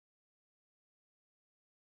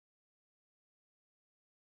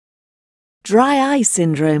Dry eye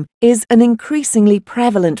syndrome is an increasingly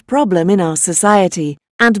prevalent problem in our society,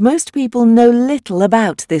 and most people know little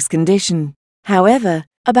about this condition. However,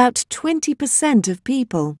 about 20% of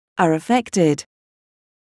people are affected.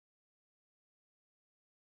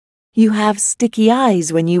 You have sticky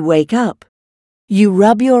eyes when you wake up. You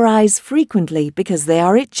rub your eyes frequently because they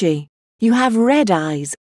are itchy. You have red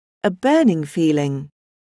eyes, a burning feeling.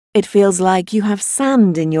 It feels like you have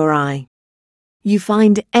sand in your eye. You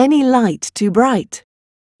find any light too bright.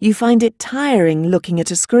 You find it tiring looking at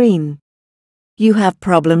a screen. You have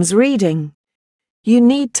problems reading. You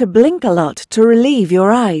need to blink a lot to relieve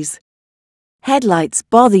your eyes. Headlights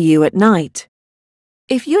bother you at night.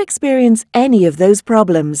 If you experience any of those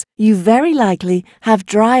problems, you very likely have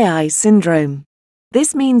dry eye syndrome.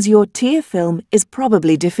 This means your tear film is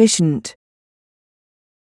probably deficient.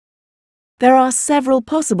 There are several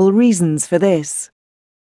possible reasons for this.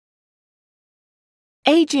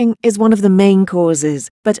 Aging is one of the main causes,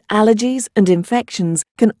 but allergies and infections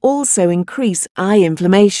can also increase eye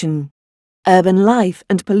inflammation. Urban life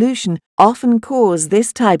and pollution often cause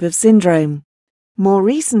this type of syndrome. More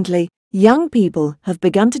recently, young people have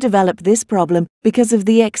begun to develop this problem because of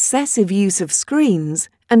the excessive use of screens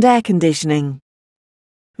and air conditioning.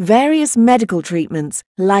 Various medical treatments,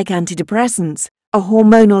 like antidepressants, a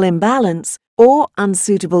hormonal imbalance, or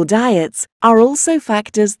unsuitable diets, are also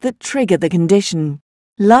factors that trigger the condition.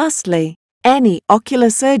 Lastly, any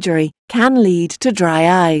ocular surgery can lead to dry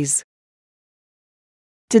eyes.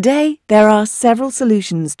 Today, there are several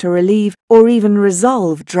solutions to relieve or even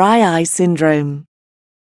resolve dry eye syndrome.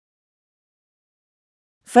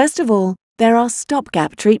 First of all, there are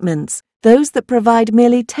stopgap treatments, those that provide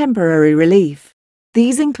merely temporary relief.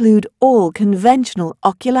 These include all conventional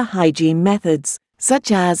ocular hygiene methods,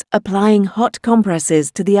 such as applying hot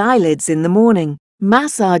compresses to the eyelids in the morning,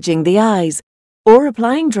 massaging the eyes, or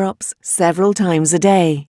applying drops several times a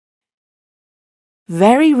day.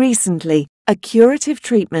 Very recently, a curative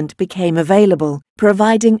treatment became available,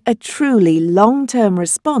 providing a truly long-term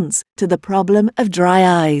response to the problem of dry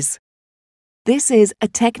eyes. This is a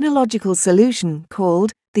technological solution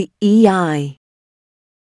called the e-eye.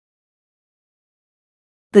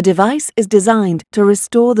 The device is designed to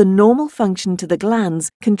restore the normal function to the glands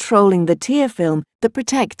controlling the tear film that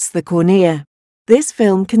protects the cornea. This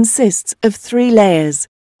film consists of 3 layers: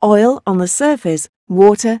 oil on the surface,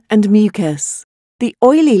 water and mucus. The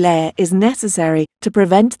oily layer is necessary to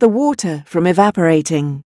prevent the water from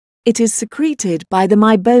evaporating. It is secreted by the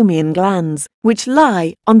meibomian glands, which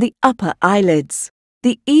lie on the upper eyelids.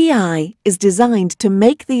 The e-eye is designed to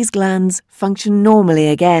make these glands function normally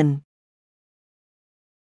again.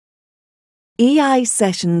 E-eye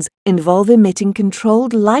sessions involve emitting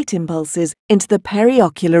controlled light impulses into the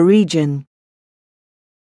periocular region.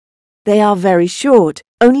 They are very short,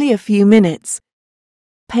 only a few minutes,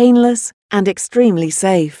 painless and extremely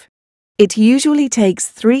safe. It usually takes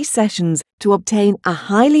 3 sessions to obtain a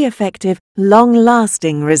highly effective,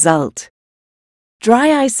 long-lasting result. Dry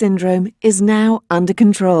eye syndrome is now under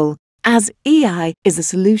control, as e-eye is a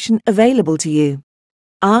solution available to you.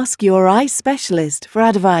 Ask your eye specialist for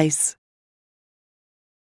advice.